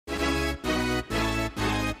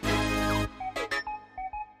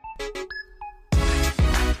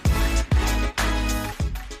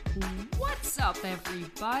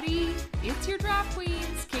everybody? It's your draft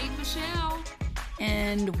queens, Kate and Michelle.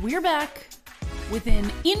 And we're back with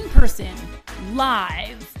an in-person,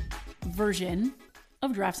 live version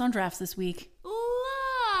of Drafts on Drafts this week.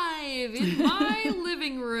 Live in my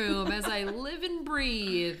living room as I live and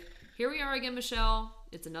breathe. Here we are again, Michelle.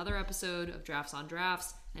 It's another episode of Drafts on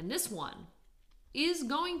Drafts, and this one is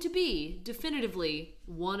going to be definitively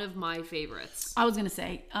one of my favorites. I was going to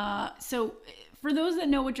say, so for those that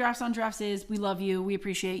know what Drafts on Drafts is, we love you. We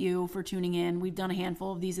appreciate you for tuning in. We've done a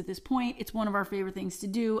handful of these at this point. It's one of our favorite things to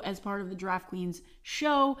do as part of the Draft Queens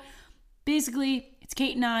show. Basically, it's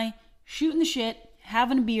Kate and I shooting the shit,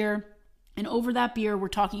 having a beer, and over that beer, we're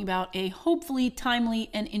talking about a hopefully timely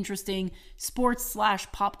and interesting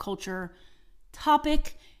sports/pop culture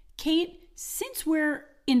topic. Kate, since we're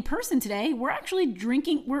in person today, we're actually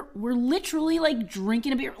drinking, we're literally like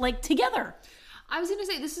drinking a beer, like together. I was going to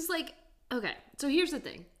say, this is like, okay, so here's the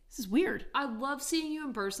thing. This is weird. I love seeing you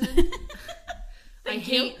in person. I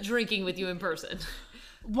hate drinking with you in person.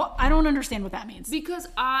 What? I don't understand what that means. Because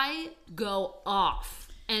I go off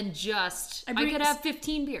and just, I could have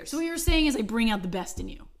 15 beers. So what you're saying is I bring out the best in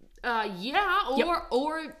you. Yeah,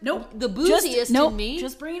 or nope, the booziest in me.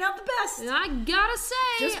 Just bringing out the best. And I gotta say,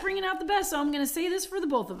 just bringing out the best. So I'm going to say this for the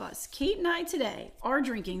both of us. Kate and I today are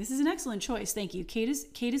drinking. This is an excellent choice. Thank you. Kate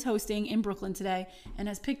is hosting in Brooklyn today and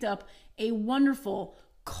has picked up a wonderful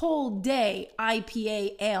Cold Day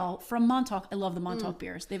IPA ale from Montauk. I love the Montauk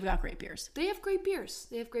beers. They've got great beers. They have great beers.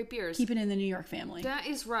 Keep it in the New York family. That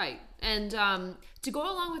is right. And to go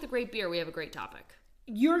along with a great beer, we have a great topic.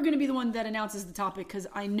 You're going to be the one that announces the topic because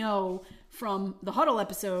I know from the Huddle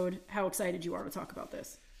episode how excited you are to talk about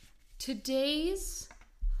this. Today's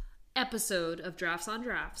episode of Drafts on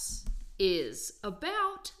Drafts is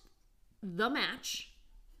about the match.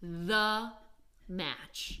 The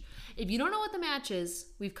match. If you don't know what the match is,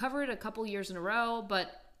 we've covered it a couple years in a row, but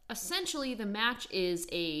essentially the match is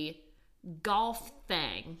a golf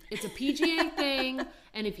thing. It's a PGA thing,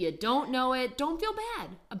 and if you don't know it, don't feel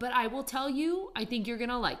bad. But I will tell you, I think you're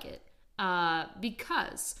gonna like it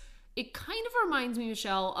because it kind of reminds me,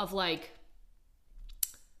 Michelle, of like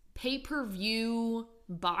pay-per-view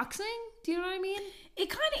boxing. Do you know what I mean? It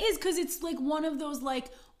kind of is because it's like one of those like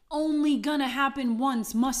only gonna happen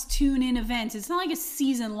once, must tune in events. It's not like a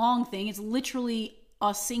season-long thing. It's literally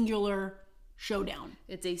a singular showdown.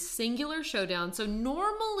 It's a singular showdown. So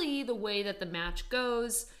normally the way that the match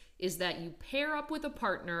goes is that you pair up with a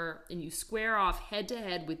partner and you square off head to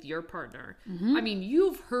head with your partner. Mm-hmm. I mean,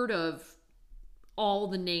 you've heard of all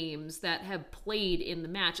the names that have played in the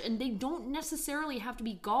match, and they don't necessarily have to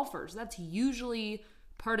be golfers. That's usually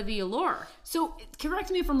part of the allure. So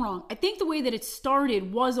correct me if I'm wrong. I think the way that it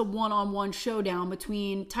started was a one-on-one showdown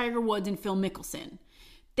between Tiger Woods and Phil Mickelson.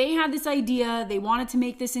 They had this idea. They wanted to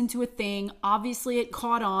make this into a thing. Obviously, it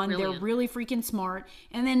caught on. Brilliant. They're really freaking smart.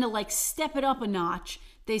 And then to like step it up a notch,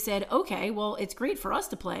 they said, okay, well, it's great for us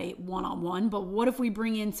to play one-on-one, but what if we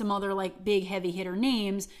bring in some other like big heavy hitter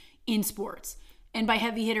names in sports? And by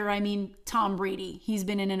heavy hitter, I mean Tom Brady. He's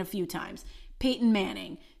been in it a few times. Peyton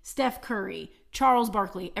Manning, Steph Curry, Charles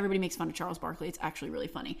Barkley. Everybody makes fun of Charles Barkley. It's actually really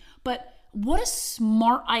funny. But what a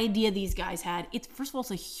smart idea these guys had. It's first of all,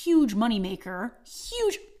 it's a huge moneymaker.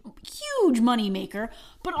 Huge moneymaker.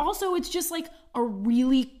 But also it's just like a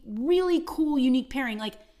really, really cool, unique pairing.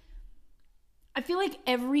 Like, I feel like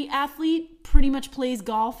every athlete pretty much plays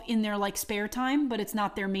golf in their like spare time, but it's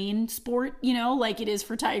not their main sport, you know, like it is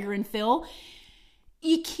for Tiger and Phil.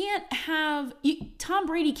 You can't have, Tom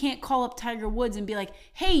Brady can't call up Tiger Woods and be like,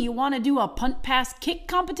 hey, you want to do a punt, pass, kick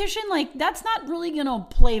competition? Like, that's not really going to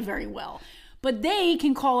play very well. But they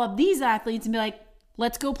can call up these athletes and be like,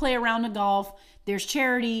 let's go play a round of golf. There's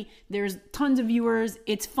charity. There's tons of viewers.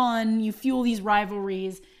 It's fun. You fuel these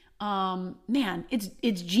rivalries. Man,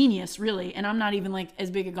 it's genius, really. And I'm not even like as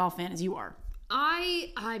big a golf fan as you are.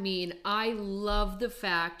 I mean, I love the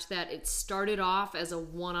fact that it started off as a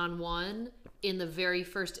one-on-one in the very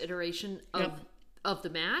first iteration of the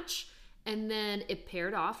match. And then it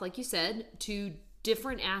paired off, like you said, to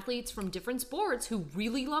different athletes from different sports who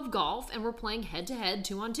really love golf and were playing head-to-head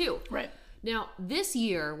 2-on-2. Right. Now, this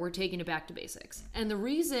year, we're taking it back to basics. And the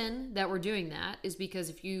reason that we're doing that is because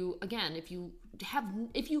if you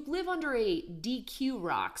live under a DQ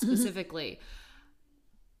rock specifically,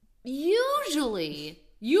 usually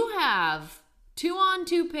you have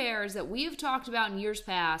 2-on-2 pairs that we have talked about in years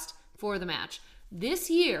past for the match. This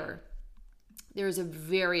year, there's a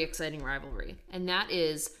very exciting rivalry, and that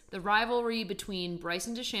is the rivalry between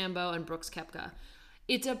Bryson DeChambeau and Brooks Koepka.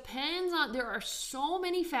 It depends on, there are so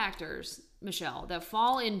many factors, Michelle, that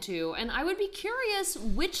fall into, and I would be curious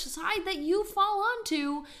which side that you fall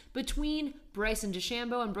onto between Bryson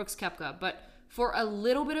DeChambeau and Brooks Koepka. But for a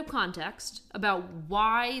little bit of context about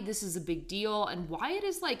why this is a big deal and why it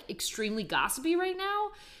is like extremely gossipy right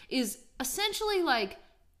now is essentially like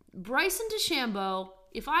Bryson DeChambeau,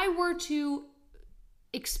 if I were to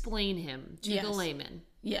explain him to the layman.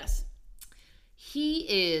 Yes. He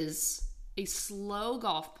is a slow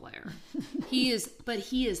golf player. He is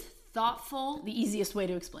thoughtful. The easiest way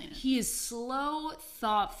to explain it. He is slow,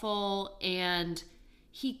 thoughtful, and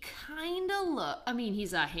he kind of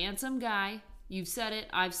he's a handsome guy. You've said it.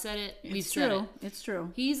 I've said it. We've said it. It's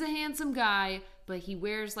true. He's a handsome guy, but he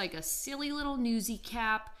wears like a silly little newsy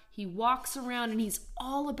cap. He walks around and he's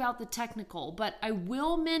all about the technical. But I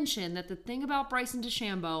will mention that the thing about Bryson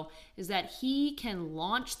DeChambeau is that he can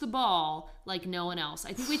launch the ball like no one else.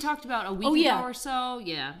 I think we talked about a week ago or so.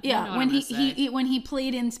 Yeah. Yeah. You know when he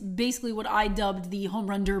played in basically what I dubbed the home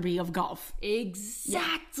run derby of golf.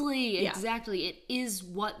 Exactly. Yeah. Exactly. It is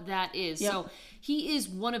what that is. Yep. So he is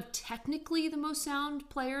one of technically the most sound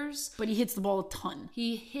players. But he hits the ball a ton.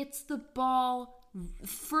 He hits the ball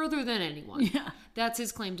further than anyone. Yeah. That's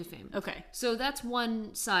his claim to fame. Okay. So that's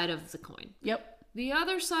one side of the coin. Yep. The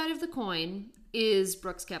other side of the coin is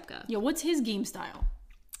Brooks Koepka. Yeah, what's his game style?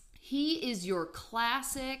 He is your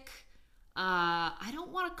classic, I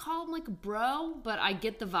don't want to call him like a bro, but I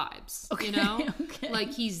get the vibes. Okay. You know? Okay.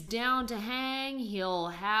 Like he's down to hang. He'll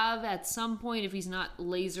have at some point, if he's not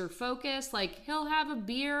laser focused, like he'll have a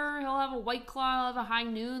beer, he'll have a White Claw, he'll have a High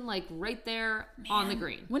Noon, like right there on the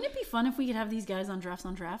green. Wouldn't it be fun if we could have these guys on drafts?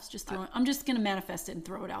 I'm just going to manifest it and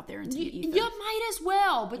throw it out there into the ether. You might as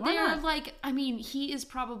well, but they're like, he is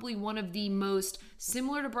probably one of the most,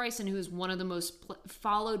 similar to Bryson, who is one of the most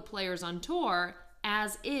followed players on tour,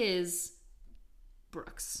 as is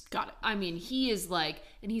Brooks. Got it. He is like,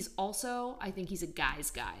 and he's also, I think he's a guy's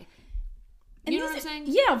guy. You know what I'm saying?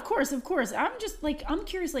 Yeah, of course. I'm just like, I'm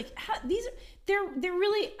curious, like, how, they're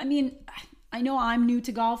really, I know I'm new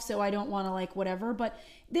to golf, so I don't want to like whatever, but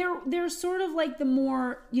they're sort of like the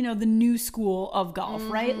more, the new school of golf,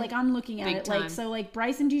 right? Like I'm looking at Big it time. like, so like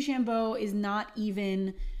Bryson DeChambeau is not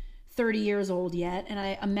even 30 years old yet. And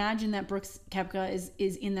I imagine that Brooks Koepka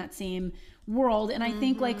is in that same world. And I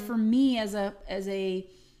think like for me as a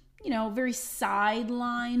very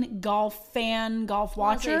sideline golf fan, golf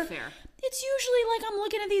watcher, it's usually like I'm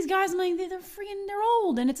looking at these guys, I'm like, they're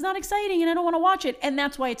old and it's not exciting and I don't want to watch it. And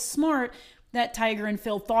that's why it's smart that Tiger and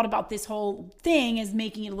Phil thought about this whole thing as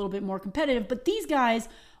making it a little bit more competitive. But these guys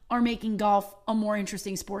are making golf a more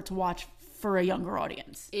interesting sport to watch for a younger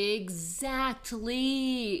audience. Exactly.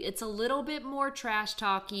 It's a little bit more trash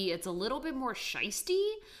talky. It's a little bit more shisty.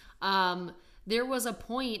 There was a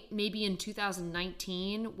point maybe in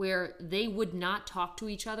 2019 where they would not talk to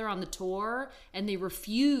each other on the tour, and they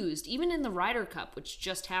refused, even in the Ryder Cup, which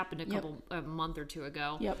just happened a month or two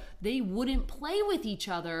ago. Yep. They wouldn't play with each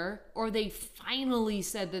other, or they finally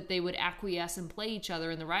said that they would acquiesce and play each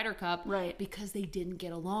other in the Ryder Cup, right? Because they didn't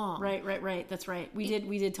get along. Right. That's right. We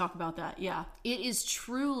did talk about that. Yeah. It is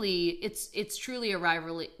truly it's truly a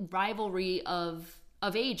rivalry of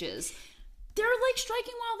ages. They're like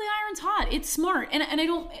striking while the iron's hot. It's smart. And I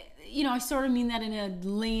don't, I sort of mean that in a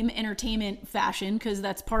lame entertainment fashion, because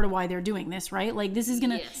that's part of why they're doing this, right? Like this is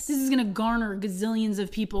gonna garner gazillions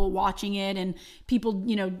of people watching it, and people,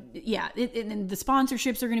 and the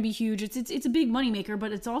sponsorships are gonna be huge. It's a big moneymaker,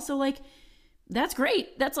 but it's also like, that's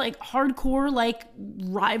great. That's like hardcore, like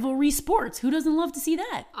rivalry sports. Who doesn't love to see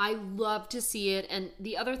that? I love to see it. And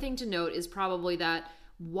the other thing to note is probably that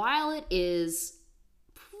while it is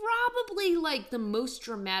probably like the most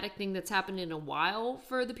dramatic thing that's happened in a while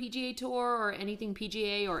for the PGA Tour or anything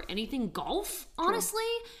PGA or anything golf, honestly,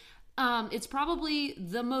 it's probably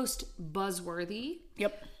the most buzzworthy.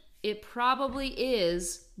 Yep. It probably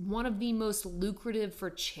is one of the most lucrative for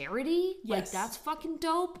charity. Yes. Like, that's fucking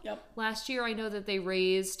dope. Yep. Last year, I know that they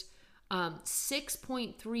raised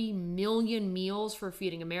 6.3 million meals for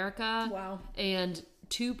Feeding America. Wow. And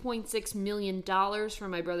 $2.6 million for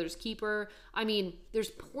My Brother's Keeper. There's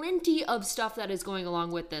plenty of stuff that is going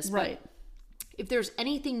along with this. Right. But if there's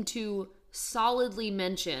anything to solidly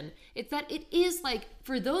mention, it's that it is like,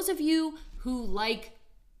 for those of you who like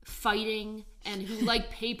fighting and who like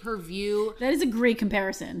pay-per-view. That is a great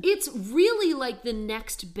comparison. It's really like the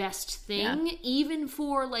next best thing, even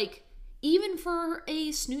for a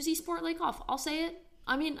snoozy sport like golf. I'll say it.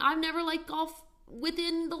 I've never liked golf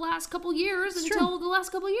within the last couple years That's true.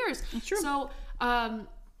 That's true. So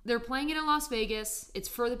they're playing it in Las Vegas. It's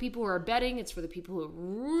for the people who are betting. It's for the people who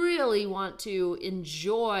really want to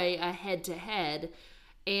enjoy a head-to-head.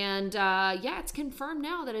 And it's confirmed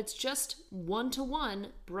now that it's just 1-1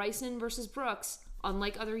 Bryson versus Brooks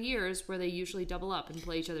unlike other years where they usually double up and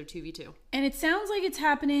play each other 2v2. And it sounds like it's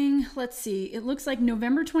happening, let's see, it looks like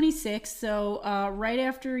November 26th. So right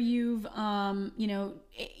after you've,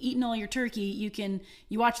 eaten all your turkey,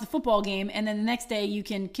 you watch the football game, and then the next day you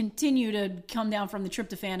can continue to come down from the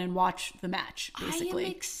tryptophan and watch the match, basically. I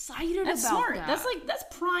am excited That's about smart. that.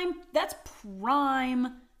 That's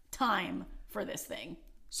prime time for this thing.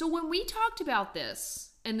 So when we talked about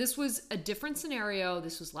this, and this was a different scenario,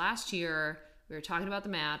 this was last year, we were talking about the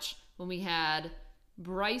match when we had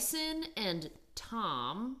Bryson and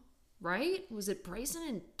Tom, right? Was it Bryson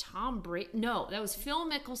and Tom Brady? No, that was Phil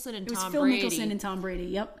Mickelson and Tom Brady. It was Phil Mickelson and Tom Brady,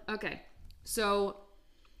 yep. Okay, so...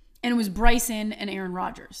 And it was Bryson and Aaron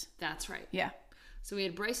Rodgers. That's right. Yeah. So we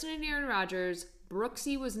had Bryson and Aaron Rodgers.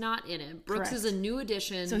 Brooksy was not in it. Brooks Correct. is a new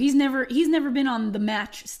addition. So he's never been on the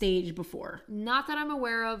match stage before. Not that I'm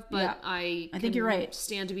aware of, but Yeah. I think you're right.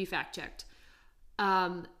 Stand to be fact checked.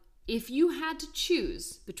 If you had to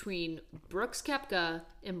choose between Brooks Koepka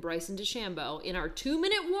and Bryson DeChambeau in our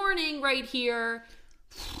 2-minute warning right here,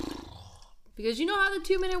 because you know how the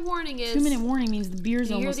 2-minute warning is. 2-minute warning means the beer's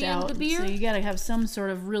Do you hear almost the end of out. the beer? So you got to have some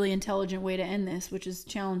sort of really intelligent way to end this, which is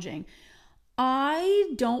challenging.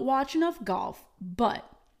 I don't watch enough golf, but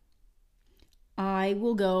I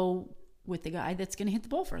will go with the guy that's going to hit the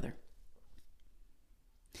ball further.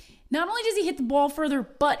 Not only does he hit the ball further,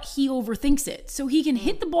 but he overthinks it. So he can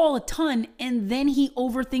hit the ball a ton, and then he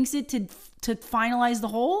overthinks it to finalize the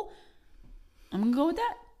hole. I'm going to go with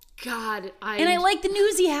that. God, And I like the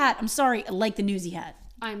Newsy hat. I'm sorry. I like the Newsy hat.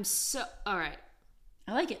 I'm so... All right.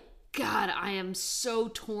 I like it. God, I am so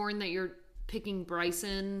torn that you're picking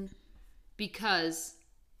Bryson because,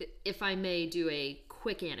 if I may do a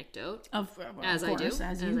quick anecdote, as I do.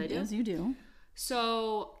 As you do.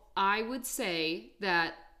 So I would say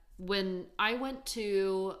that when I went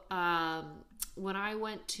to a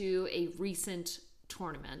recent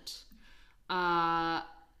tournament, I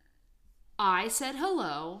said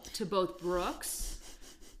hello to both Brooks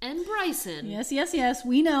and Bryson. Yes.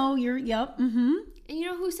 We know you're. Yep. Mm-hmm. And you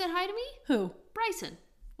know who said hi to me? Who? Bryson.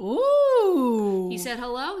 Ooh. He said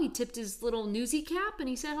hello. He tipped his little Newsy cap and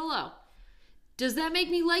he said hello. Does that make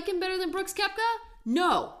me like him better than Brooks Koepka?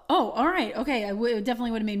 No. Oh, all right. Okay. It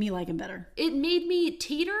definitely would have made me like him better. It made me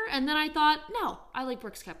teeter, and then I thought, no, I like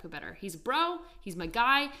Brooks Koepka better. He's a bro. He's my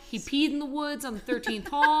guy. He peed in the woods on the 13th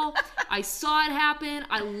hole. I saw it happen.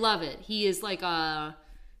 I love it. He is like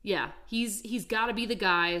he's got to be the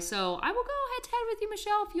guy. So I will go head to head with you,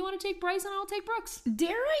 Michelle. If you want to take Bryson, I'll take Brooks.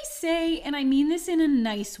 Dare I say, and I mean this in a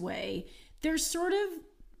nice way, there's sort of,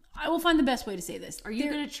 I will find the best way to say this. Are you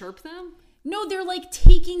going to chirp them? No, they're like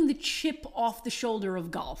taking the chip off the shoulder of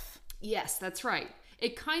golf. Yes, that's right.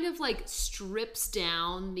 It kind of like strips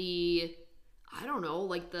down the, I don't know,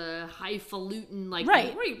 like the highfalutin, like,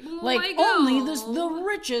 right. Like only the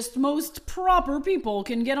richest, most proper people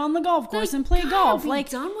can get on the golf course and play golf. Like,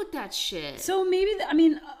 done with that shit. So maybe,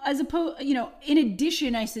 as opposed, in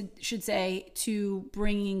addition, I should say, to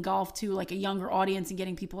bringing golf to like a younger audience and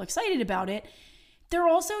getting people excited about it, they're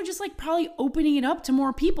also just like probably opening it up to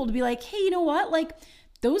more people to be like, hey, you know what? Like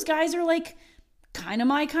those guys are like kind of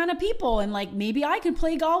my kind of people. And like, maybe I could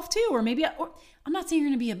play golf too. Or maybe, I'm not saying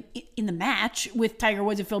you're going to be in the match with Tiger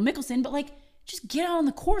Woods and Phil Mickelson, but like just get out on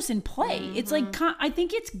the course and play. Mm-hmm. It's like, I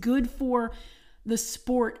think it's good for the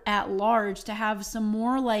sport at large to have some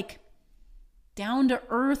more like down to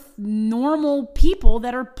earth, normal people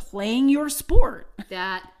that are playing your sport.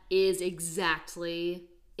 That is exactly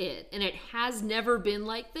it. And it has never been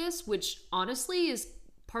like this, which honestly is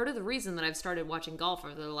part of the reason that I've started watching golf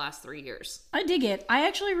over the last 3 years. I dig it. I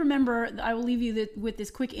actually remember, I will leave you with this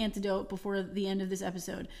quick anecdote before the end of this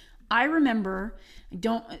episode. I remember,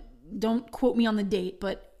 don't quote me on the date,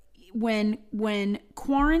 but when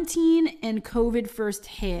quarantine and COVID first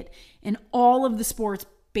hit and all of the sports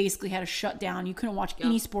basically had to shut down. You couldn't watch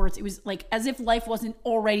any sports. It was like as if life wasn't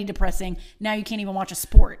already depressing. Now you can't even watch a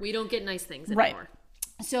sport. We don't get nice things anymore.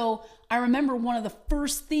 Right. So I remember one of the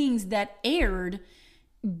first things that aired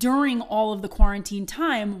during all of the quarantine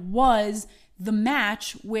time was the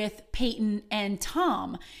match with Peyton and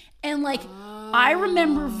Tom. And like, I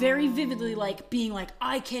remember very vividly like being like,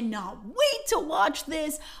 I cannot wait to watch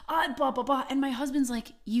this. Blah, blah, blah. And my husband's like,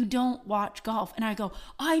 you don't watch golf. And I go,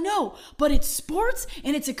 I know, but it's sports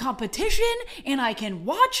and it's a competition and I can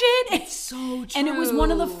watch it. It's so true. And it was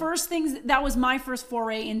one of the first things, that was my first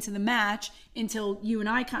foray into the match until you and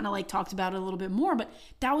I kind of like talked about it a little bit more. But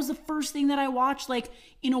that was the first thing that I watched, like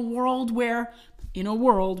in a world where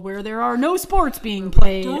there are no sports being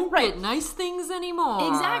played. Don't get nice things anymore.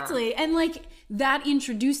 Exactly. And like that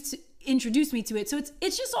introduced me to it. So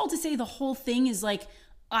it's just all to say the whole thing is like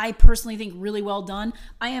I personally think really well done.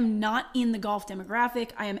 I am not in the golf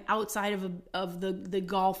demographic. I am outside of the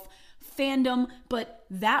golf fandom, but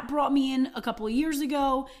that brought me in a couple of years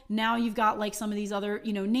ago. Now you've got like some of these other,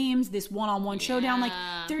 names, this one-on-one showdown. Like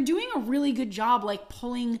they're doing a really good job like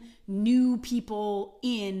pulling new people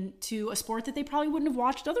into a sport that they probably wouldn't have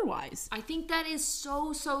watched otherwise. I think that is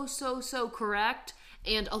so correct.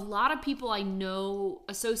 And a lot of people I know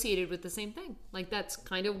associated with the same thing. Like that's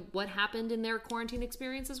kind of what happened in their quarantine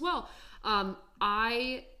experience as well.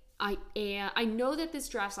 I know that this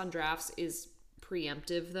Drafts on Drafts is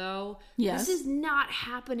preemptive though. Yes. This is not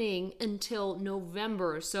happening until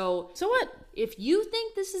November. So what? If you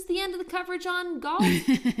think this is the end of the coverage on golf,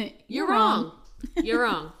 you're wrong. You're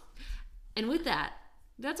wrong. And with that,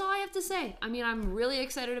 that's all I have to say. I mean, I'm really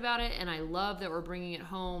excited about it, and I love that we're bringing it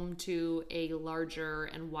home to a larger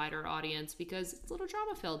and wider audience because it's a little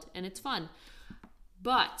drama-filled, and it's fun.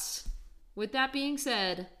 But with that being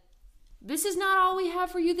said, this is not all we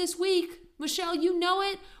have for you this week. Michelle, you know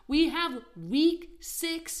it. We have Week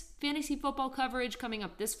 6 fantasy football coverage coming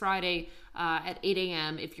up this Friday at 8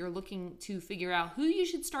 a.m. If you're looking to figure out who you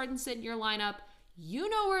should start and sit in your lineup, you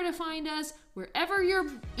know where to find us. Wherever your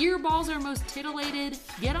earballs are most titillated,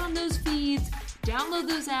 get on those feeds, download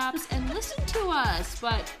those apps, and listen to us.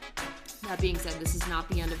 But that being said, this is not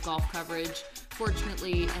the end of golf coverage,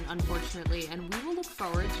 fortunately and unfortunately, and we will look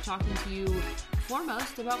forward to talking to you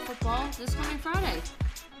foremost about football this coming Friday.